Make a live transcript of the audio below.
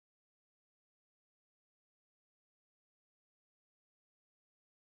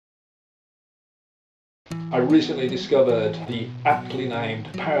I recently discovered the aptly named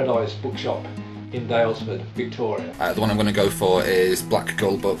Paradise Bookshop in Dalesford, Victoria. The one I'm going to go for is Black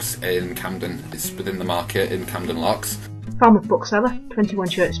Gold Books in Camden. It's within the market in Camden Locks. Falmouth Bookseller, 21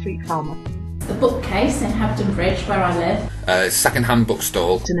 Church Street, Falmouth. The Bookcase in Hebden Bridge, where I live. Second-hand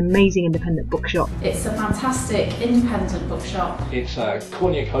bookstall. It's an amazing independent bookshop. It's a fantastic independent bookshop. It's a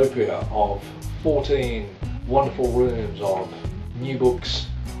cornucopia of 14 wonderful rooms of new books,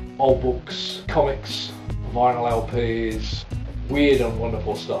 old books, comics, vinyl LPs, weird and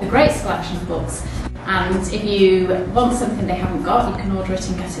wonderful stuff. A great selection of books, and if you want something they haven't got, you can order it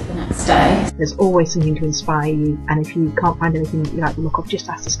and get it the next day. There's always something to inspire you, and if you can't find anything that you like the look of, just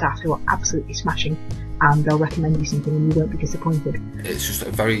ask the staff, who are absolutely smashing, and they'll recommend you something and you won't be disappointed. It's just a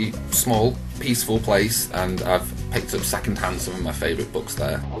very small, peaceful place, and I've picked up second-hand some of my favourite books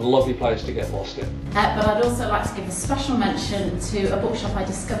there. A lovely place to get lost in. But I'd also like to give a special mention to a bookshop I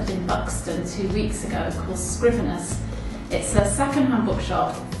discovered in Buxton 2 weeks ago called Scriveners. It's a second-hand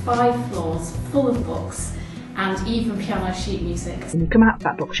bookshop, 5 floors, full of books, and even piano sheet music. When you come out of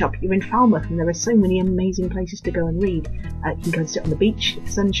that bookshop, you're in Falmouth, and there are so many amazing places to go and read. You can go and sit on the beach if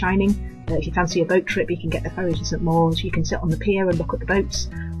the sun's shining. If you fancy a boat trip, you can get the ferry to St Mawes. You can sit on the pier and look at the boats.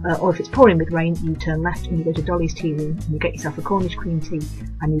 Or if it's pouring with rain, you turn left and you go to Dolly's Tea Room and you get yourself a Cornish cream tea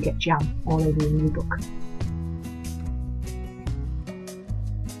and you get jam all over your new book.